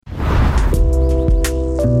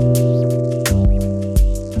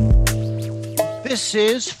This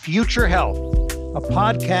is Futurehealth, a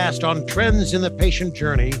podcast on trends in the patient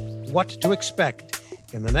journey, what to expect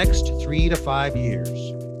in the next 3 to 5 years.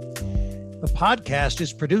 The podcast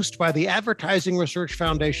is produced by the Advertising Research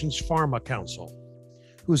Foundation's Pharma Council,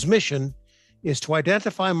 whose mission is to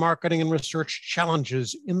identify marketing and research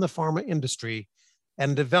challenges in the pharma industry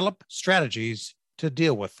and develop strategies to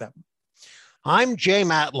deal with them. I'm Jay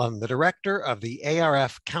Matlin, the director of the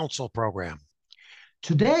ARF Council Program.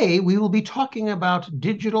 Today, we will be talking about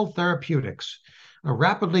digital therapeutics, a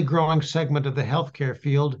rapidly growing segment of the healthcare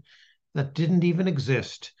field that didn't even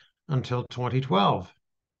exist until 2012.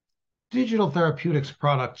 Digital therapeutics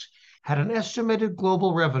products had an estimated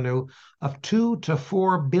global revenue of $2 to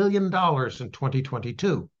 $4 billion in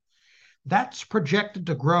 2022. That's projected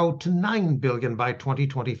to grow to $9 billion by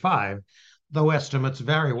 2025, though estimates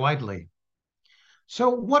vary widely. So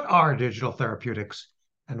what are digital therapeutics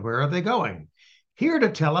and where are they going? Here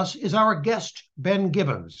to tell us is our guest, Ben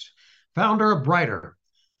Gibbons, founder of Bryter,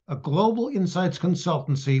 a global insights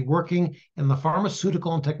consultancy working in the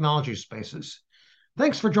pharmaceutical and technology spaces.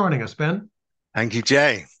 Thanks for joining us, Ben. Thank you,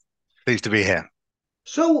 Jay. Pleased to be here.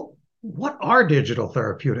 So what are digital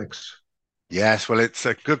therapeutics? Yes, well, it's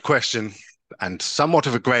a good question and somewhat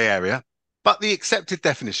of a gray area, but the accepted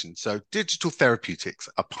definition. So digital therapeutics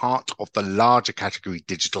are part of the larger category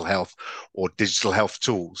digital health or digital health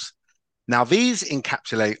tools. Now, these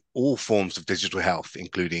encapsulate all forms of digital health,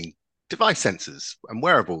 including device sensors and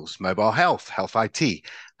wearables, mobile health, health IT,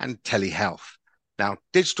 and telehealth. Now,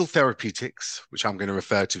 digital therapeutics, which I'm going to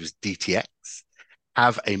refer to as DTX,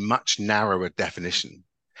 have a much narrower definition.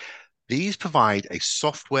 These provide a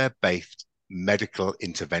software-based medical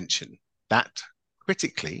intervention that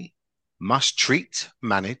critically must treat,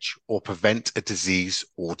 manage, or prevent a disease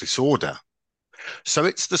or disorder. So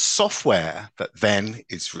it's the software that then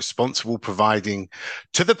is responsible providing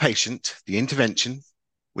to the patient the intervention,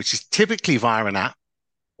 which is typically via an app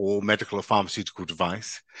or medical or pharmaceutical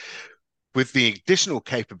device, with the additional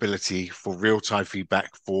capability for real-time feedback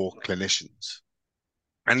for clinicians.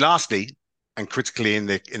 And lastly, and critically in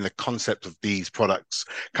the concept of these products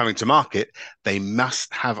coming to market, they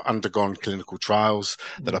must have undergone clinical trials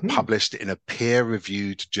that are published in a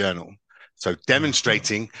peer-reviewed journal. So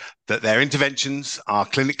demonstrating that their interventions are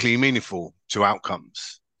clinically meaningful to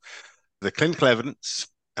outcomes. The clinical evidence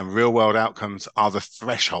and real-world outcomes are the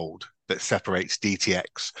threshold that separates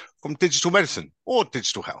DTX from digital medicine or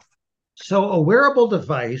digital health. So a wearable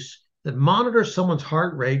device that monitors someone's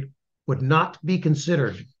heart rate would not be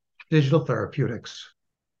considered digital therapeutics.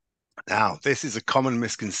 Now, this is a common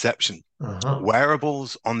misconception.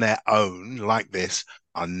 Wearables on their own, like this,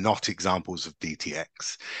 are not examples of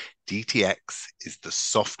DTX. DTX is the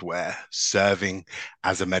software serving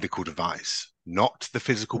as a medical device, not the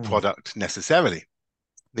physical product necessarily.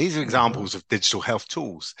 These are examples of digital health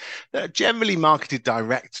tools that are generally marketed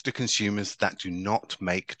direct to consumers that do not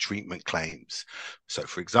make treatment claims. So,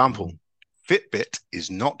 for example, Fitbit is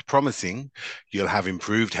not promising you'll have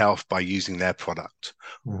improved health by using their product.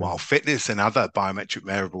 While fitness and other biometric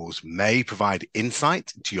wearables may provide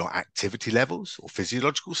insight into your activity levels or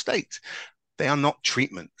physiological state, they are not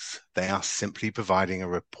treatments. They are simply providing a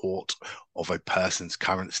report of a person's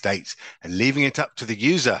current state and leaving it up to the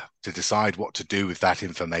user to decide what to do with that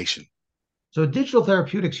information. So digital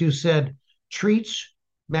therapeutics, you said, treats,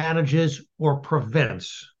 manages, or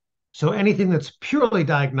prevents. So anything that's purely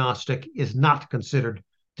diagnostic is not considered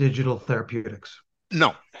digital therapeutics?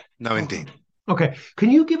 No, indeed. Okay. Can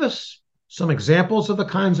you give us some examples of the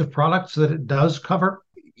kinds of products that it does cover?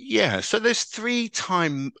 Yeah, so there's three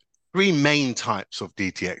main types of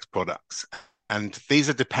DTX products, and these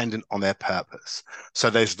are dependent on their purpose. So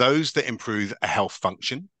there's those that improve a health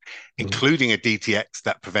function, including a DTX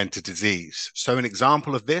that prevent a disease. So an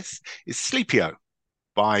example of this is Sleepio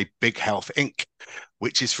by Big Health Inc.,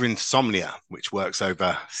 which is for insomnia, which works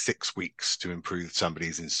over 6 weeks to improve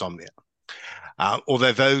somebody's insomnia.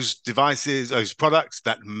 Although those products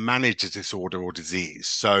that manage a disorder or disease.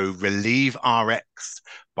 So Relieve RX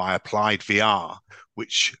by Applied VR,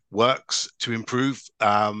 which works to improve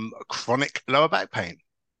chronic lower back pain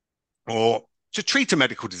or to treat a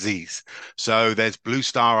medical disease. So there's Blue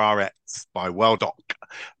Star RX by WellDoc,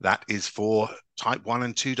 that is for type 1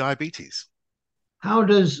 and 2 diabetes. How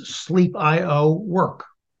does Sleep.io work?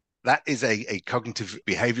 That is a cognitive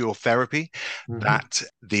behavioral therapy that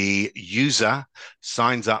the user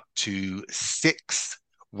signs up to 6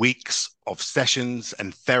 weeks of sessions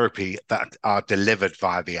and therapy that are delivered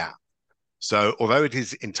via the app. So although it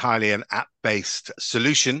is entirely an app-based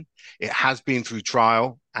solution, it has been through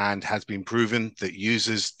trial and has been proven that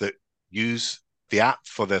users that use the app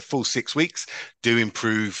for the full 6 weeks do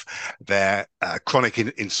improve their chronic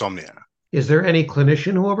insomnia. Is there any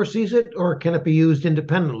clinician who oversees it, or can it be used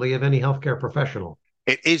independently of any healthcare professional?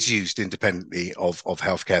 It is used independently of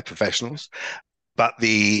healthcare professionals, but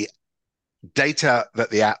the data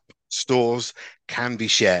that the app stores can be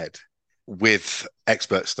shared with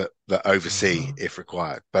experts that oversee if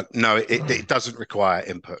required. But no, it doesn't require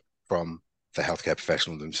input from the healthcare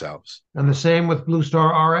professional themselves. And the same with Blue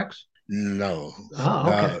Star RX? No. Oh,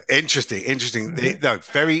 okay. No. Interesting. Okay. No,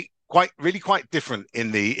 really quite different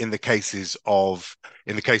in the case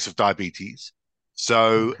of diabetes.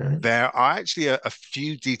 So there are actually a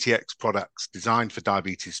few DTX products designed for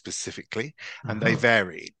diabetes specifically, and they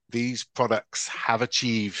vary. These products have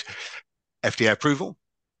achieved FDA approval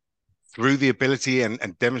through the ability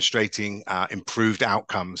and demonstrating improved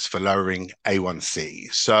outcomes for lowering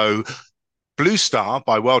A1C. So Blue Star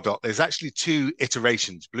by WellDoc, there's actually two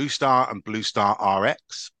iterations, Blue Star and Blue Star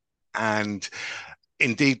RX. And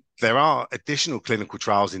indeed, there are additional clinical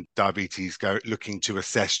trials in diabetes looking to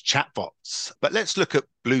assess chatbots. But let's look at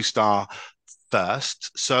Blue Star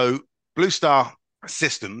first. So Blue Star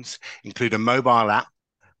systems include a mobile app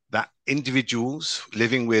that individuals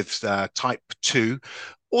living with type 2,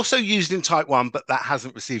 also used in type 1, but that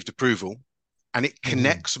hasn't received approval. And it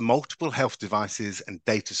connects multiple health devices and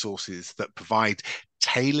data sources that provide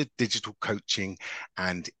tailored digital coaching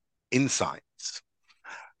and insights.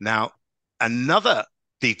 Now, another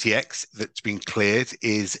DTX that's been cleared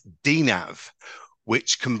is DNAV,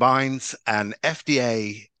 which combines an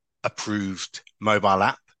FDA-approved mobile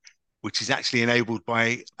app, which is actually enabled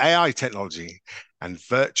by AI technology and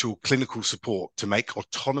virtual clinical support to make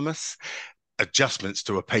autonomous adjustments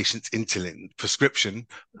to a patient's insulin prescription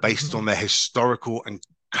based on their historical and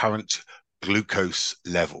current glucose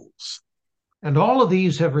levels. And all of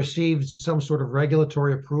these have received some sort of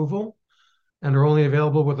regulatory approval and are only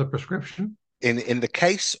available with a prescription? In the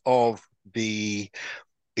case of the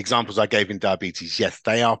examples I gave in diabetes, yes,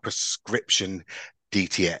 they are prescription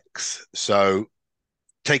DTX. So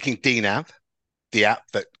taking DNAV, the app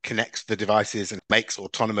that connects the devices and makes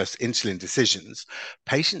autonomous insulin decisions,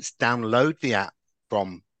 patients download the app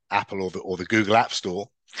from Apple or the Google App Store,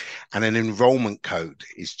 and an enrollment code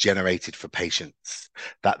is generated for patients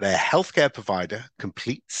that their healthcare provider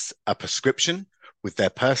completes a prescription with their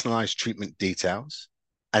personalized treatment details.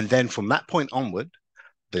 And then from that point onward,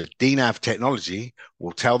 the DNAV technology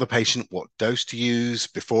will tell the patient what dose to use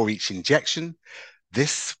before each injection.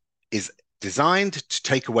 This is designed to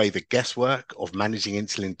take away the guesswork of managing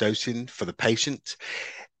insulin dosing for the patient.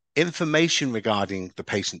 Information regarding the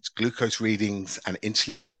patient's glucose readings and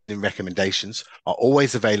insulin recommendations are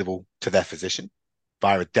always available to their physician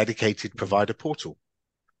via a dedicated provider portal.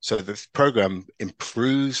 So this program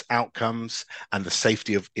improves outcomes and the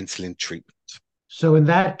safety of insulin treatment. So in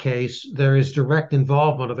that case, there is direct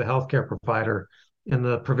involvement of the healthcare provider in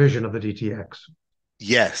the provision of the DTX.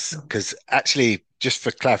 Yes, because actually, just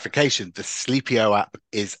for clarification, the Sleepio app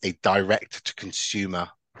is a direct-to-consumer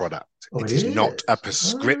product. It is not a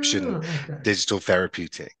prescription digital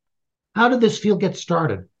therapeutic. How did this field get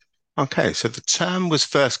started? Okay, so the term was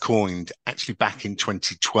first coined actually back in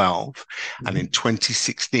 2012, and in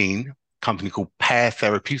 2016, a company called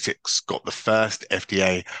Therapeutics got the first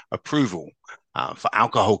FDA approval for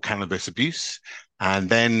alcohol cannabis abuse, and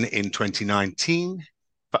then in 2019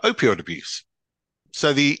 for opioid abuse.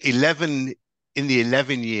 So in the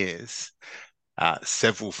 11 years,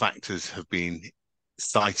 several factors have been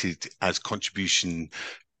cited as contribution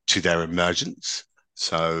to their emergence.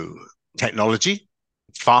 So technology,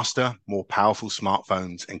 faster, more powerful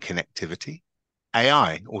smartphones and connectivity.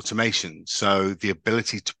 AI, automation, so the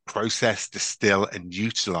ability to process, distill, and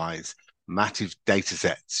utilize massive data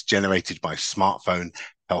sets generated by smartphone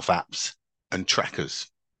health apps and trackers.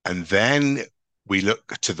 And then we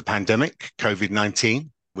look to the pandemic, COVID-19,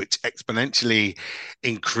 which exponentially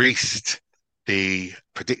increased the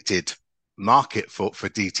predicted market for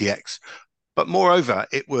DTX. But moreover,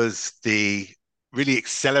 it was the really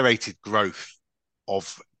accelerated growth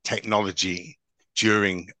of technology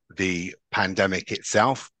during the pandemic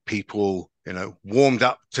itself. People, warmed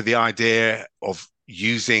up to the idea of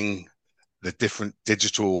using the different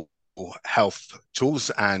digital health tools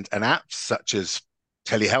and apps such as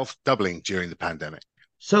telehealth doubling during the pandemic.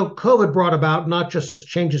 So COVID brought about not just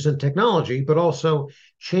changes in technology, but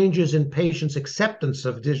changes in patients' acceptance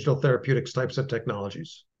of digital therapeutics types of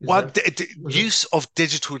technologies. Use of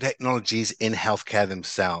digital technologies in healthcare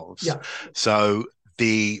themselves. Yeah. So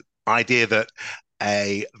the idea that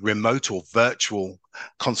a remote or virtual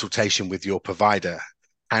consultation with your provider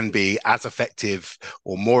can be as effective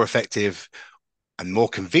or more effective and more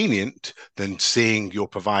convenient than seeing your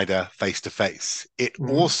provider face to face. It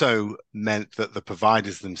also meant that the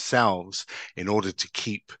providers themselves, in order to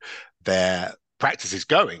keep their practices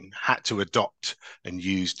going, had to adopt and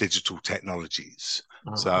use digital technologies.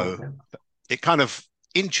 It kind of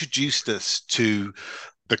introduced us to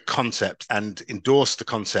the concept and endorsed the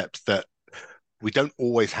concept that we don't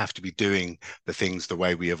always have to be doing the things the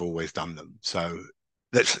way we have always done them. So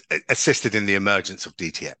that's assisted in the emergence of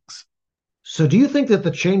DTX. So do you think that the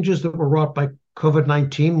changes that were wrought by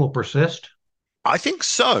COVID-19 will persist? I think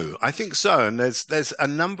so. And there's a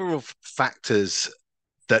number of factors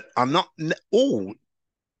that are not all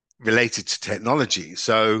related to technology.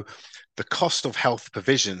 So the cost of health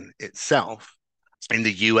provision itself in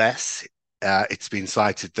the US, it's been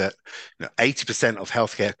cited that 80% of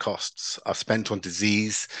healthcare costs are spent on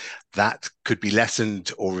disease that could be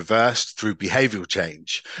lessened or reversed through behavioral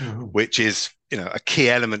change, which is a key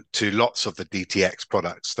element to lots of the DTX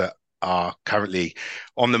products that are currently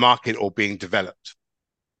on the market or being developed.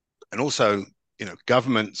 And also,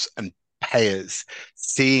 governments and payers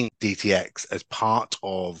seeing DTX as part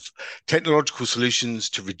of technological solutions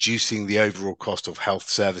to reducing the overall cost of health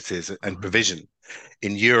services and provision.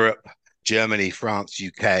 In Europe, Germany, France,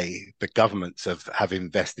 UK, the governments have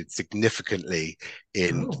invested significantly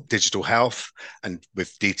in digital health, and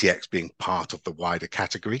with DTX being part of the wider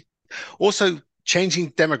category. Also,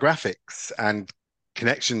 changing demographics and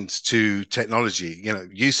connections to technology,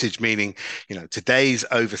 usage, meaning, today's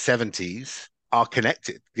over 70s are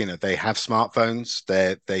connected. They have smartphones,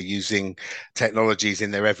 they're using technologies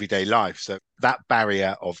in their everyday life. So that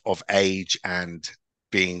barrier of age and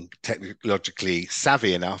being technologically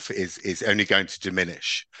savvy enough is only going to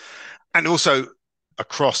diminish. And also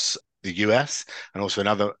across the US and also in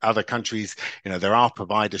other countries, there are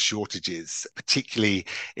provider shortages, particularly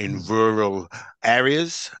in rural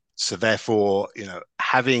areas. So therefore,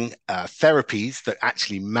 having therapies that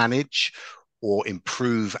actually manage or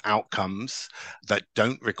improve outcomes that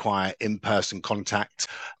don't require in-person contact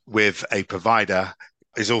with a provider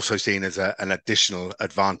is also seen as an additional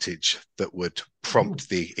advantage that would prompt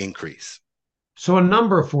the increase. So a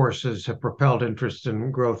number of forces have propelled interest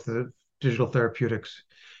in growth of digital therapeutics.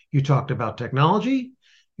 You talked about technology,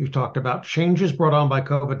 you talked about changes brought on by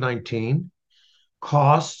COVID-19,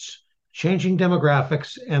 costs, changing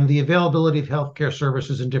demographics, and the availability of healthcare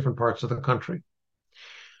services in different parts of the country.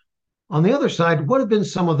 On the other side, what have been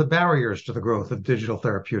some of the barriers to the growth of digital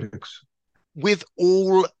therapeutics? With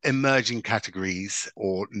all emerging categories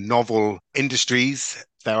or novel industries,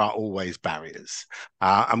 there are always barriers.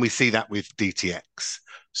 And we see that with DTX.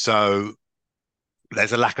 So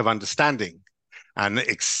there's a lack of understanding and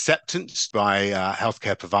acceptance by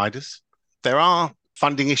healthcare providers. There are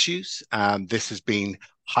funding issues. This has been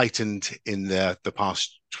heightened in the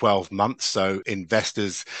past 12 months. So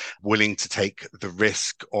investors willing to take the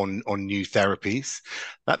risk on new therapies.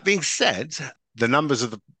 That being said, the numbers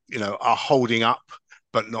of are holding up,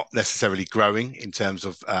 but not necessarily growing in terms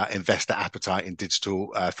of investor appetite in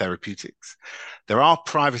digital therapeutics. There are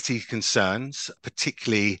privacy concerns,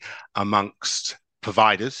 particularly amongst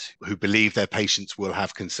providers who believe their patients will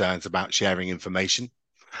have concerns about sharing information.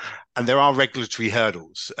 And there are regulatory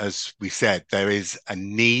hurdles. As we said, there is a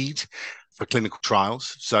need for clinical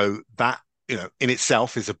trials. So that, in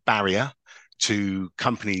itself is a barrier to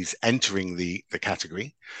companies entering the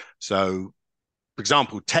category. So, for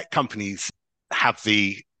example, tech companies have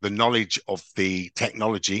the knowledge of the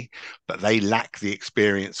technology, but they lack the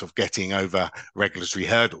experience of getting over regulatory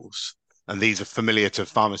hurdles. And these are familiar to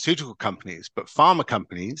pharmaceutical companies. But pharma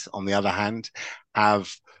companies, on the other hand,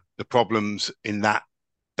 have the problems in that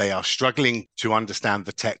they are struggling to understand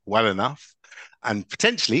the tech well enough, and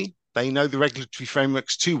potentially they know the regulatory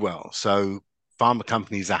frameworks too well. So pharma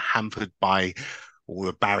companies are hampered by all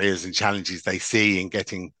the barriers and challenges they see in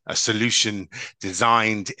getting a solution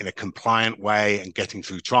designed in a compliant way and getting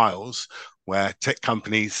through trials, where tech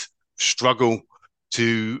companies struggle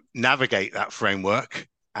to navigate that framework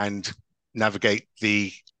and navigate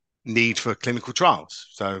the need for clinical trials.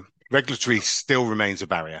 So regulatory still remains a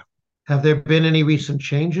barrier. Have there been any recent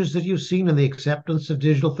changes that you've seen in the acceptance of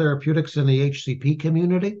digital therapeutics in the HCP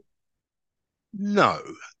community? No,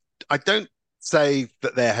 I don't say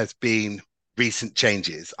that there has been recent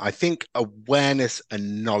changes. I think awareness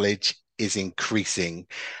and knowledge is increasing.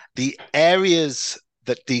 The areas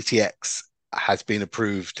that DTX has been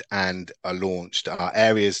approved and are launched are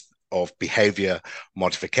areas of behavior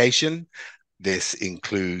modification. This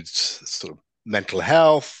includes sort of mental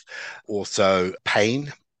health, also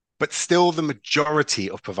pain, but still the majority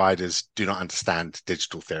of providers do not understand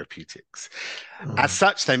digital therapeutics. As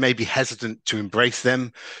such, they may be hesitant to embrace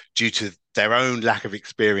them due to their own lack of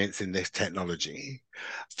experience in this technology.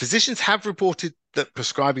 Physicians have reported that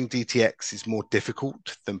prescribing DTX is more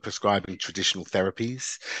difficult than prescribing traditional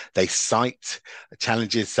therapies. They cite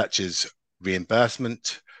challenges such as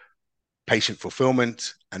reimbursement, patient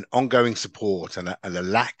fulfillment, and ongoing support, and a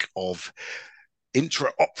lack of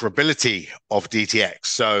interoperability of DTX.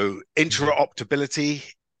 So interoperability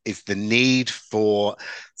is the need for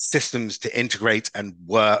systems to integrate and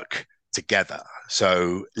work together.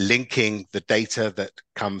 So linking the data that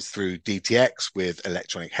comes through DTX with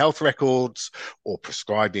electronic health records or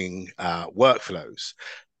prescribing workflows.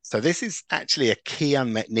 So this is actually a key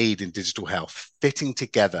unmet need in digital health, fitting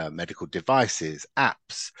together medical devices,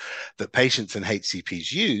 apps that patients and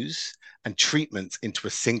HCPs use and treatments into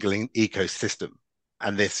a single ecosystem.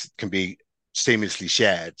 And this can be seamlessly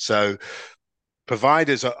shared. So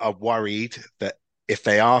providers are worried that if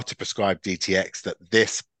they are to prescribe DTX, that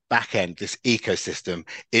this backend, this ecosystem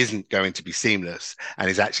isn't going to be seamless and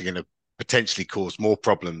is actually going to potentially cause more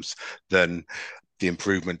problems than the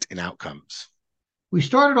improvement in outcomes. We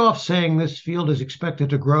started off saying this field is expected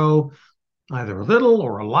to grow either a little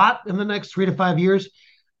or a lot in the next 3 to 5 years.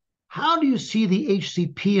 How do you see the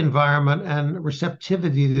HCP environment and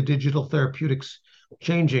receptivity to digital therapeutics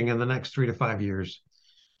changing in the next 3 to 5 years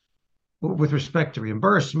with respect to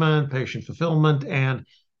reimbursement, patient fulfillment, and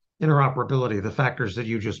interoperability, the factors that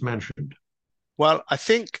you just mentioned? Well, I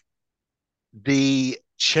think the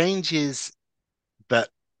changes that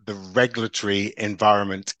the regulatory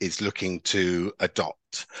environment is looking to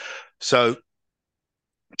adopt. So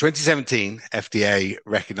 2017, FDA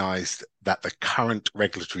recognized that the current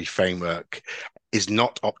regulatory framework is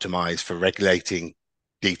not optimized for regulating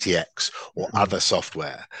DTX or other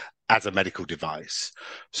software as a medical device.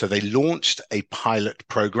 So they launched a pilot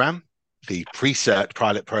program, the pre-cert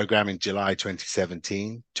pilot program, in July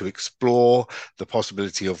 2017 to explore the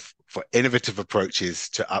possibility for innovative approaches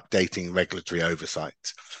to updating regulatory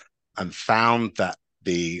oversight, and found that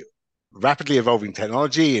the rapidly evolving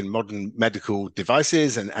technology in modern medical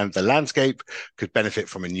devices and the landscape could benefit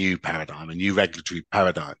from a new paradigm, a new regulatory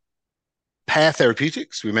paradigm. Pair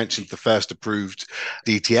Therapeutics, we mentioned the first approved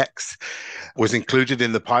DTX, was included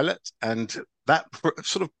in the pilot, and that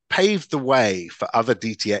sort of paved the way for other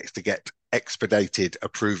DTX to get expedited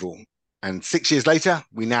approval. And 6 years later,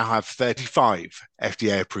 we now have 35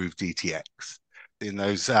 FDA-approved DTX in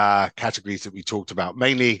those categories that we talked about,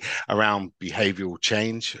 mainly around behavioral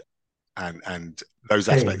change and those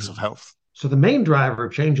aspects of health. So the main driver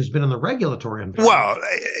of change has been in the regulatory environment. Well,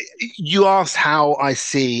 you asked how I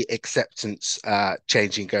see acceptance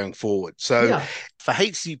changing going forward. So for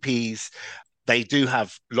HCPs, they do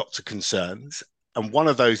have lots of concerns, and one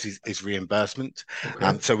of those is reimbursement.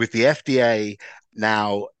 So with the FDA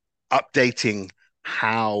now updating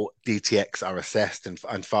how DTX are assessed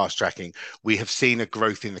and fast tracking, we have seen a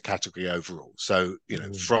growth in the category overall. So,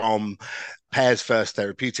 from Pear's first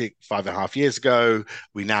therapeutic 5.5 years ago,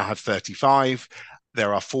 we now have 35.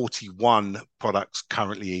 There are 41 products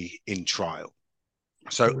currently in trial.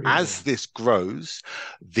 So as this grows,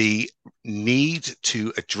 the need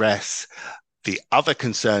to address the other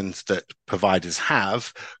concerns that providers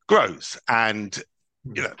have grows. And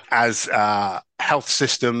as health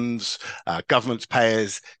systems, government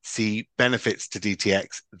payers see benefits to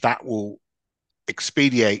DTX, that will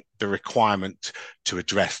expedite the requirement to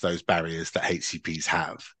address those barriers that HCPs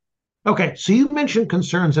have. Okay, so you mentioned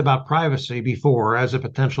concerns about privacy before as a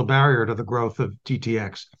potential barrier to the growth of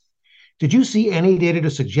DTX. Did you see any data to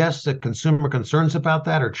suggest that consumer concerns about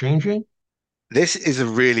that are changing? This is a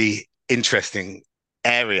really interesting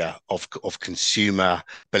area of consumer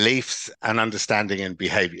beliefs and understanding and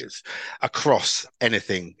behaviors across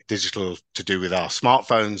anything digital to do with our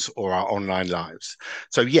smartphones or our online lives.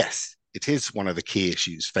 So yes, it is one of the key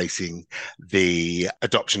issues facing the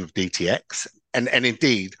adoption of DTX. And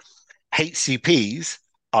indeed, HCPs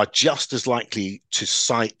are just as likely to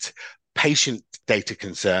cite patient data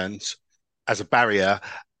concerns as a barrier,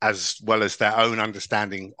 as well as their own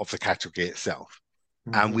understanding of the category itself.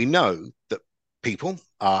 And we know that people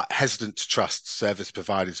are hesitant to trust service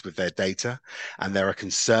providers with their data, and there are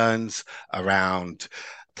concerns around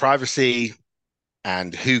privacy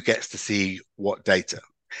and who gets to see what data.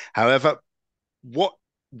 However, what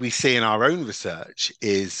we see in our own research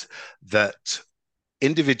is that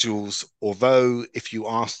individuals, although if you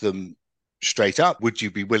ask them straight up, would you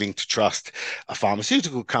be willing to trust a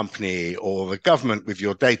pharmaceutical company or the government with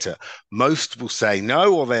your data? Most will say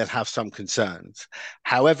no, or they'll have some concerns.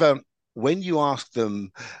 However, when you ask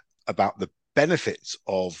them about the benefits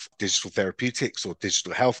of digital therapeutics or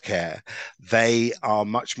digital healthcare, they are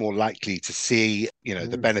much more likely to see,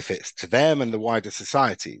 the benefits to them and the wider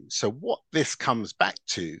society. So what this comes back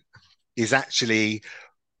to is actually,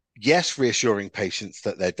 yes, reassuring patients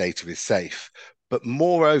that their data is safe, but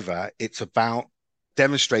moreover, it's about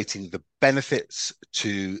demonstrating the benefits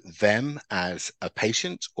to them as a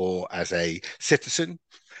patient or as a citizen,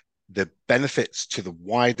 the benefits to the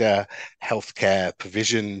wider healthcare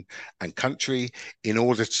provision and country in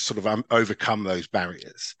order to sort of overcome those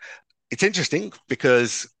barriers. It's interesting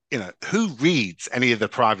because, who reads any of the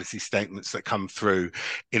privacy statements that come through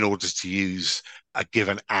in order to use a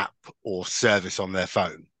given app or service on their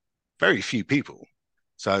phone? Very few people.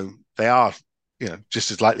 So they are,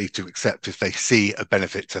 just as likely to accept if they see a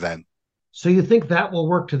benefit to them. So you think that will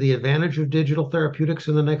work to the advantage of digital therapeutics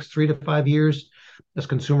in the next 3 to 5 years as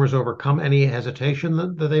consumers overcome any hesitation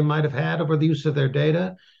that they might have had over the use of their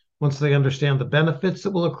data once they understand the benefits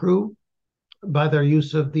that will accrue by their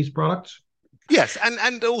use of these products? Yes,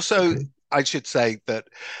 and also I should say that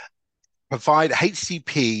provide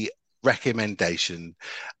HCP recommendation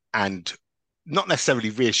and not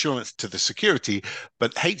necessarily reassurance to the security,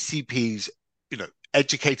 but HCPs,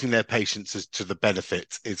 educating their patients as to the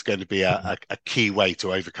benefits is going to be a key way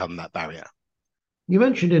to overcome that barrier. You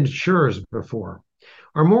mentioned insurers before.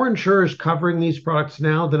 Are more insurers covering these products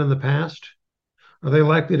now than in the past? Are they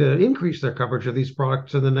likely to increase their coverage of these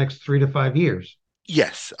products in the next 3 to 5 years?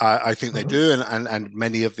 Yes, I think they do. And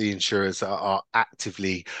many of the insurers are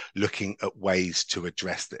actively looking at ways to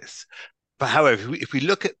address this. But however, if we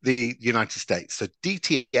look at the United States, so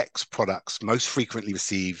DTX products most frequently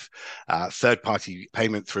receive third-party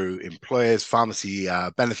payment through employers, pharmacy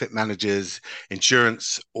benefit managers,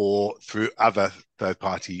 insurance, or through other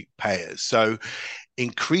third-party payers. So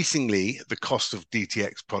increasingly, the cost of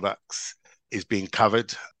DTX products is being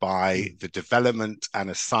covered by the development and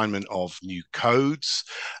assignment of new codes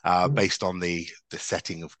based on the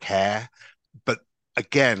setting of care. But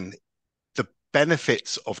again, the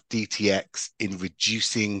benefits of DTX in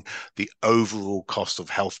reducing the overall cost of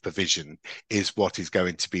health provision is what is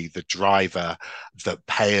going to be the driver that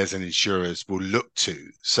payers and insurers will look to.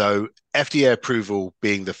 So FDA approval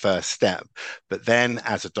being the first step, but then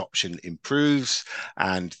as adoption improves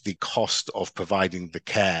and the cost of providing the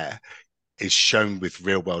care is shown with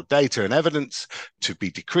real world data and evidence to be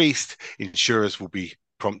decreased, insurers will be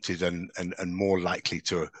prompted and more likely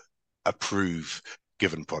to approve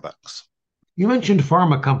given products. You mentioned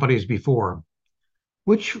pharma companies before.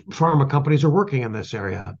 Which pharma companies are working in this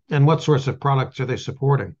area, and what sorts of products are they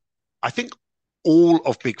supporting? I think all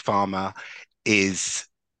of big pharma is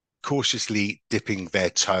cautiously dipping their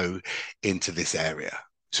toe into this area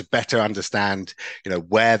to better understand,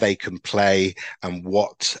 where they can play and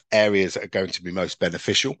what areas are going to be most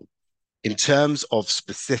beneficial. In terms of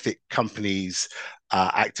specific companies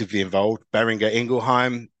actively involved, Boehringer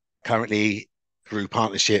Ingelheim currently through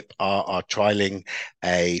partnership are trialing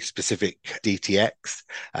a specific DTX.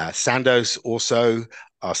 Sandoz also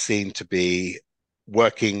are seen to be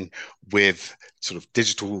working with sort of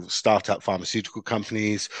digital startup pharmaceutical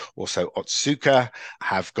companies. Also, Otsuka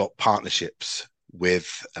have got partnerships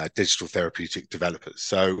with digital therapeutic developers.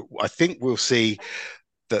 So I think we'll see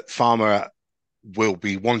that pharma will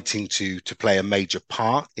be wanting to play a major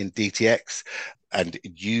part in DTX and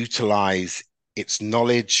utilize its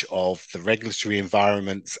knowledge of the regulatory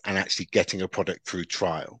environments and actually getting a product through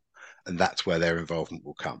trial. And that's where their involvement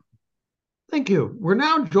will come. Thank you. We're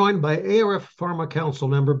now joined by ARF Pharma Council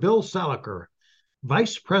member Bill Salaker,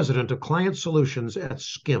 Vice President of Client Solutions at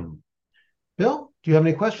Skim. Bill, do you have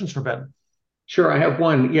any questions for Ben? Sure, I have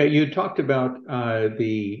one. Yeah, you talked about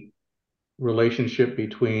the relationship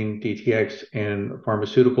between DTX and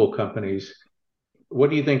pharmaceutical companies. What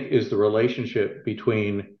do you think is the relationship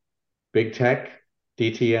between big tech,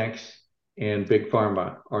 DTX, and big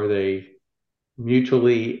pharma? Are they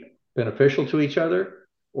mutually beneficial to each other,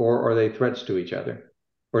 or are they threats to each other,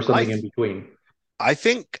 or something in between? I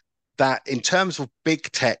think that in terms of big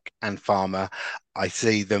tech and pharma, I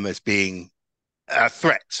see them as being a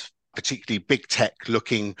threat, particularly big tech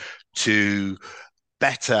looking to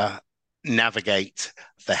better navigate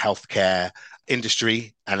the healthcare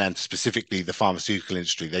industry and then specifically the pharmaceutical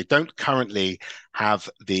industry. They don't currently have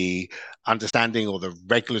the understanding or the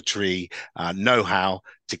regulatory know-how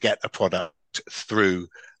to get a product through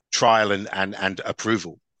trial and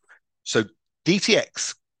approval. So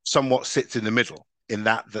DTX somewhat sits in the middle in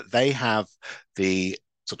that they have the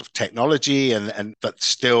sort of technology and but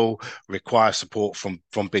still require support from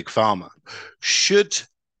big pharma. Should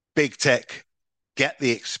big tech get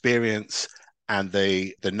the experience and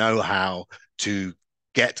the know-how to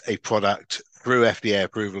get a product through FDA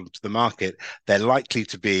approval to the market, they're likely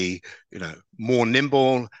to be, more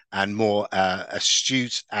nimble and more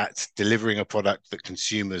astute at delivering a product that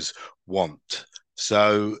consumers want.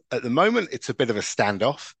 So at the moment, it's a bit of a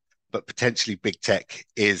standoff, but potentially big tech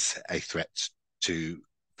is a threat to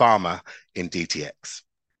pharma in DTX.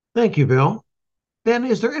 Thank you, Bill. Ben,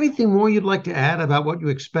 is there anything more you'd like to add about what you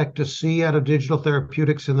expect to see out of digital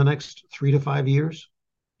therapeutics in the next 3 to 5 years?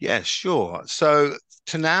 Yeah, sure. So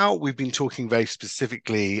to now, we've been talking very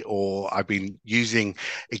specifically, or I've been using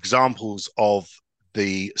examples of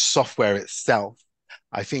the software itself.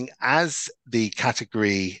 I think as the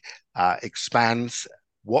category expands,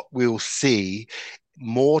 what we'll see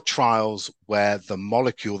more trials where the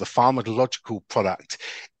molecule, the pharmacological product,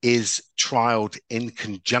 is trialed in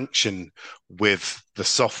conjunction with the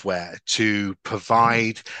software to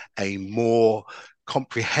provide a more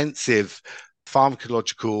comprehensive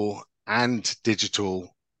pharmacological and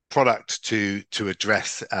digital product to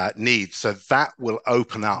address needs. So that will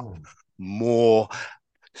open up more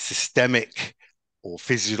systemic or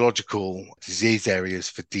physiological disease areas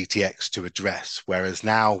for DTX to address, whereas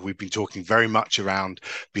now we've been talking very much around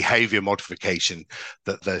behavior modification,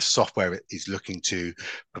 that the software is looking to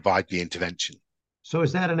provide the intervention. So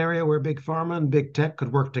is that an area where big pharma and big tech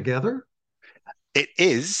could work together? It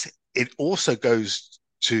is. It also goes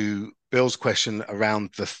to Bill's question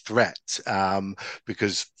around the threat,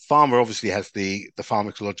 because pharma obviously has the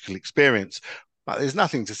pharmacological experience, but there's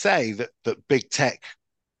nothing to say that big tech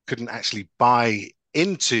couldn't actually buy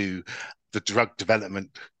into the drug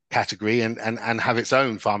development category and have its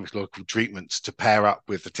own pharmacological treatments to pair up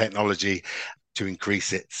with the technology to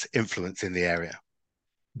increase its influence in the area.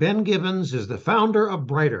 Ben Gibbons is the founder of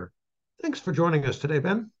Bryter. Thanks for joining us today,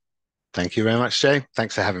 Ben. Thank you very much, Jay.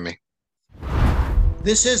 Thanks for having me.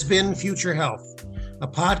 This has been Future Health, a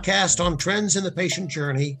podcast on trends in the patient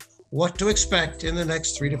journey, what to expect in the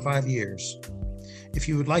next 3 to 5 years. If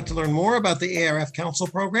you would like to learn more about the ARF Council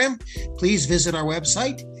program, please visit our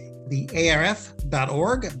website,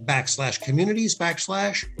 thearf.org/communities/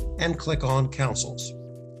 and click on councils.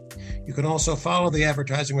 You can also follow the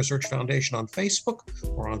Advertising Research Foundation on Facebook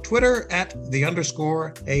or on Twitter @_ARF.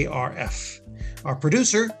 Our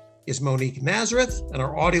producer is Monique Nazareth, and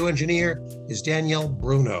our audio engineer is Danielle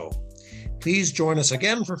Bruno. Please join us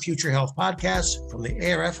again for Future Health podcasts from the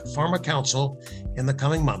ARF Pharma Council in the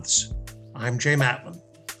coming months. I'm Jay Matlin.